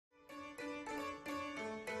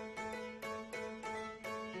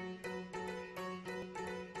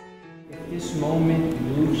If this moment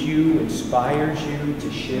moves you, inspires you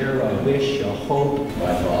to share a wish, a hope.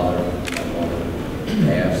 My father and my mother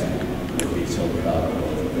passed, would be so proud of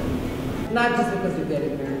both of them. Not just because you're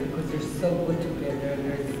getting married, because they're so good together and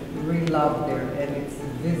there's real love there and it's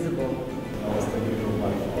visible. I was thinking of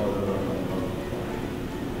my father and my mother.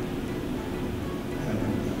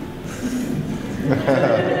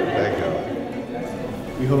 Thank you.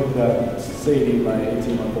 We hope that Sadie, my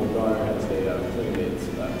 18-month-old daughter, has a playmate,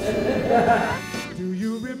 so that's... Do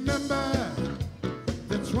you remember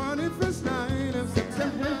the 21st night of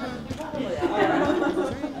September?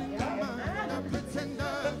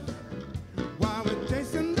 While we're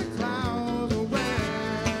chasing the clouds away,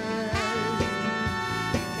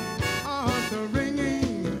 our hearts are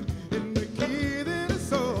ringing in the key that is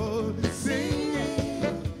soul, singing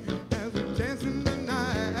as we dance in the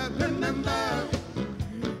night. Remember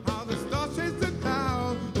how the stars chase the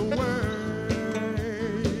clouds away.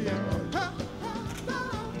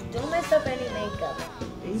 Don't mess up any makeup.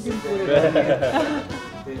 Easy put it on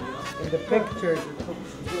in the pictures.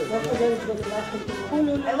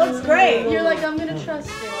 It looks great. You're like, I'm gonna trust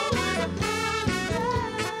you.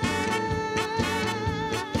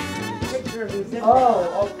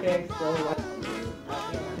 Oh, okay. So,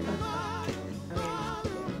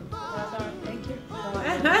 Thank you.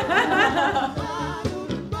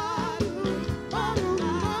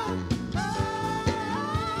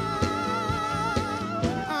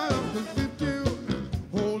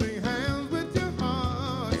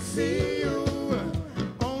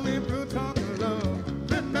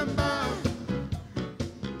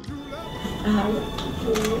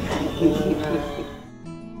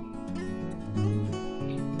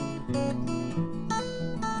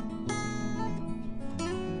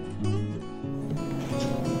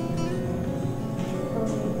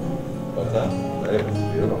 What's that? It's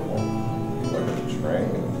beautiful. Look at the train.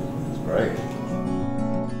 It's great.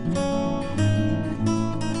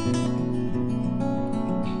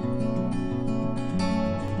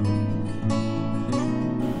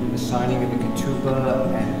 The signing of the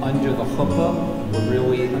ketubah and under the chuppah were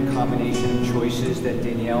really a combination of choices that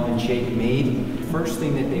Danielle and Jake made. First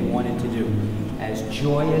thing that they wanted to do, as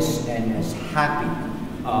joyous and as happy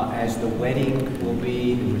as the wedding will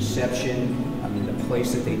be, the reception, I mean the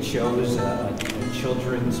place that they chose, a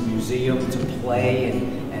children's museum to play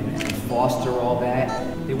and foster all that.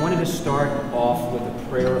 They wanted to start off with a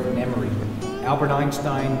prayer of memory. Albert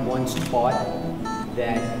Einstein once taught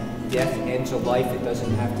that death ends a life, it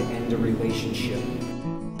doesn't have to end a relationship.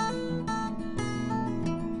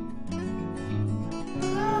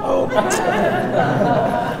 Oh.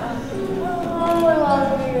 Oh, I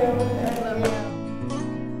love you. I love you.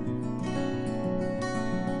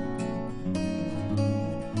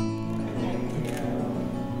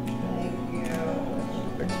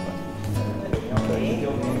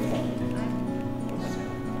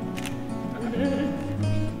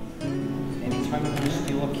 Anytime you want to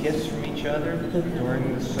steal a kiss from each other during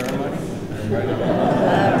the ceremony?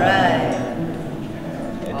 All right.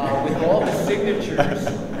 With all the signatures,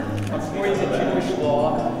 according to Jewish law,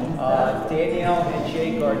 Danielle and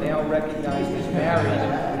Jake are now recognized as married,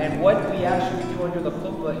 and what we actually do under the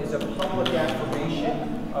chuppah is a public affirmation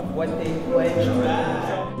of what they pledged.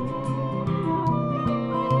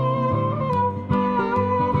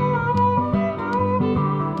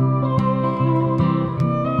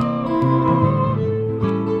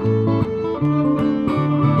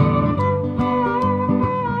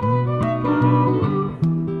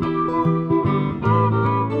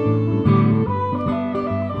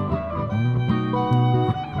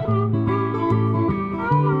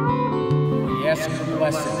 Ask for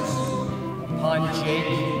blessings upon Jake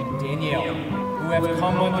and Danielle, who have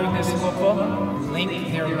come under this chuppah, link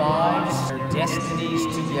their lives, their destinies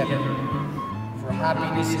together. For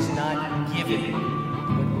happiness is not given,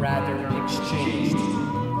 but rather exchanged.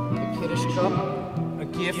 The Kiddush cup, a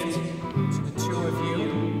gift to the two of you.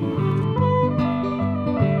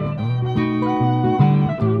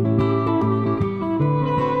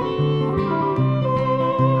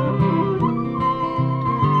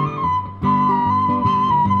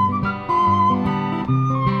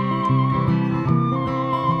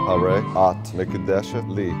 Hare at Mekudeshet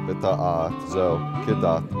li b'ta'at zo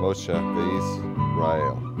kedat Moshe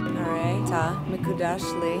ve'Yisrael. Hare ta mekudash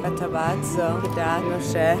li b'tabat zo kedat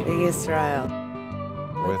Moshe ve'Yisrael.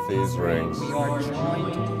 With these rings, We are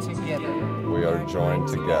joined together we are joined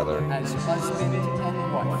together as husband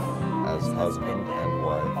and wife, as husband and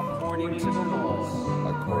wife, according to the laws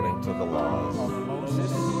according to the laws of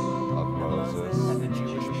Moses of Moses and the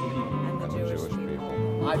Jewish people. and the Jewish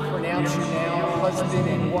people. I pronounce you now husband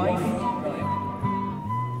and wife.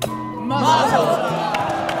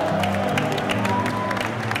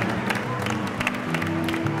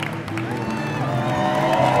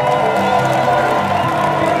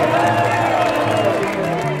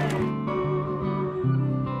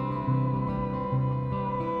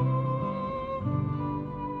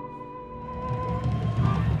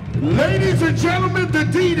 Ladies and gentlemen, the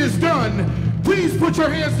deed is done. Please put your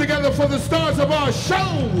hands together for the stars of our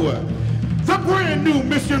show, the brand new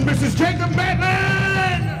Mr. and Mrs. Jacob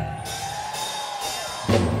Madeline.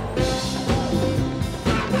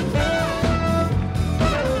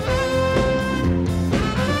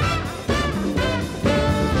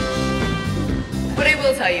 What I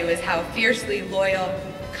will tell you is how fiercely loyal,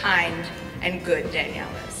 kind, and good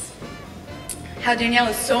Danielle is. How Danielle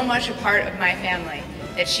is so much a part of my family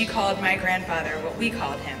that she called my grandfather what we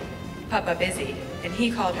called him, Papa Busy, and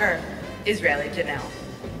he called her Israeli Janelle.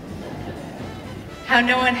 How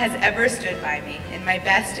no one has ever stood by me in my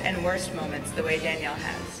best and worst moments the way Danielle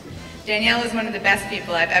has. Danielle is one of the best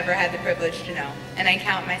people I've ever had the privilege to know, and I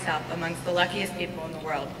count myself amongst the luckiest people in the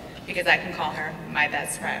world because I can call her my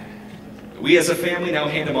best friend. We as a family now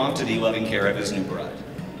hand him off to the loving care of his new bride.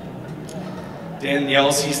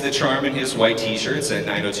 Danielle sees the charm in his white t-shirts at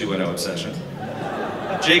 90210 Obsession.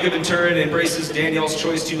 Jacob in turn embraces Danielle's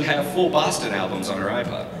choice to have full Boston albums on her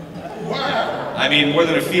iPod. Wow! I mean, More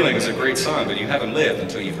Than a Feeling is a great song, but you haven't lived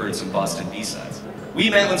until you've heard some Boston B-sides.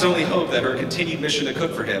 We Matlins only hope that her continued mission to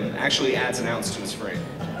cook for him actually adds an ounce to his frame.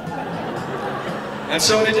 And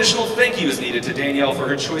so an additional thank you is needed to Danielle for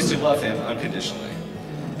her choice to love him unconditionally.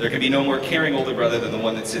 There can be no more caring older brother than the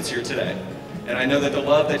one that sits here today. And I know that the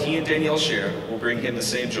love that he and Danielle share will bring him the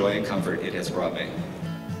same joy and comfort it has brought me.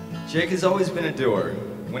 Jake has always been a doer.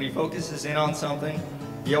 When he focuses in on something,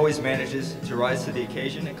 he always manages to rise to the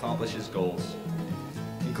occasion and accomplish his goals,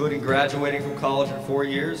 including graduating from college in 4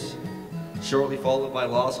 years, shortly followed by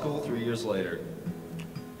law school 3 years later.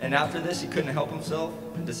 And after this, he couldn't help himself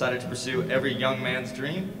and decided to pursue every young man's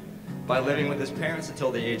dream by living with his parents until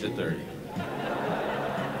the age of 30.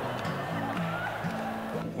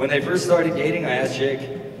 When they first started dating, I asked Jake,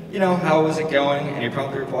 how was it going? And he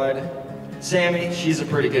promptly replied, Sammy, she's a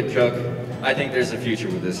pretty good cook. I think there's a future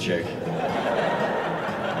with this chick.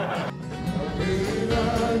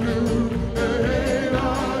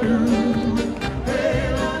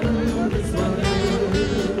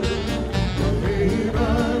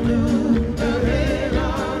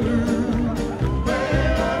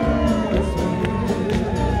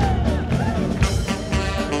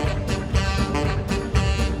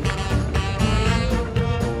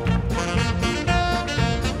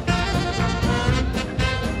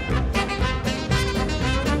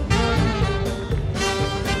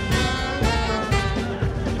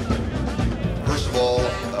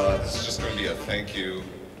 Thank you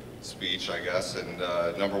speech, I guess, and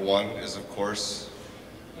number one is, of course,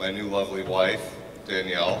 my new lovely wife,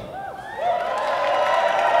 Danielle.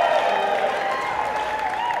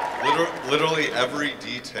 Literally every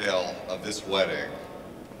detail of this wedding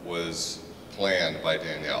was planned by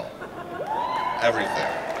Danielle.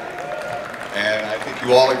 Everything. And I think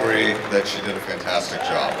you all agree that she did a fantastic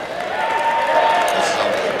job. This is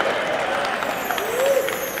unbelievable.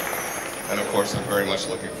 And of course, I'm very much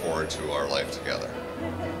looking forward to our life together.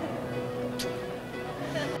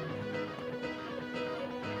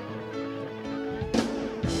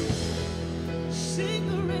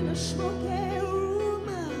 Singer in a smoky room,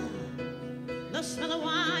 the smell of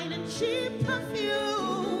wine and cheap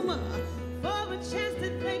perfume, for a chance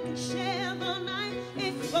that they could share the night.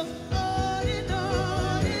 It was on and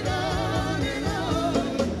on and on and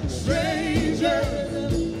on. Strangers.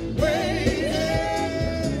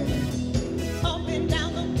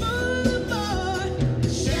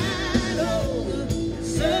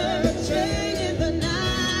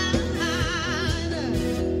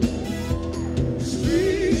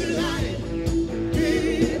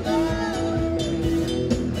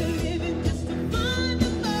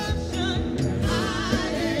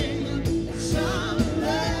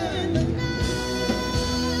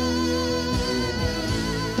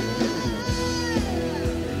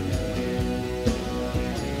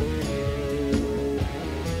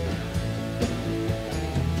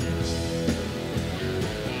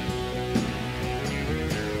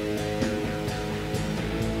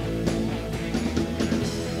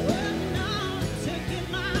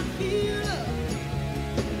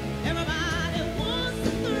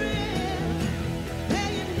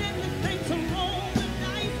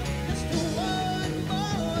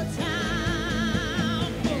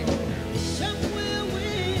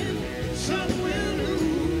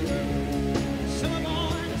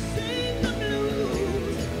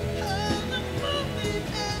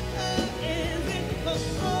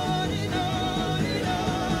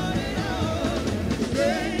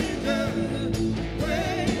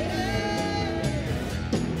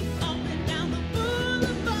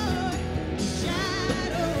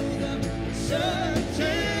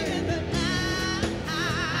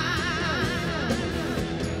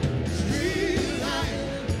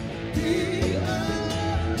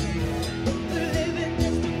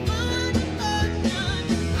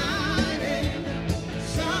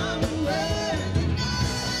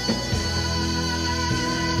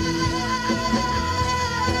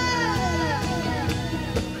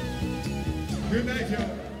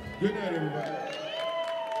 Good night, everybody.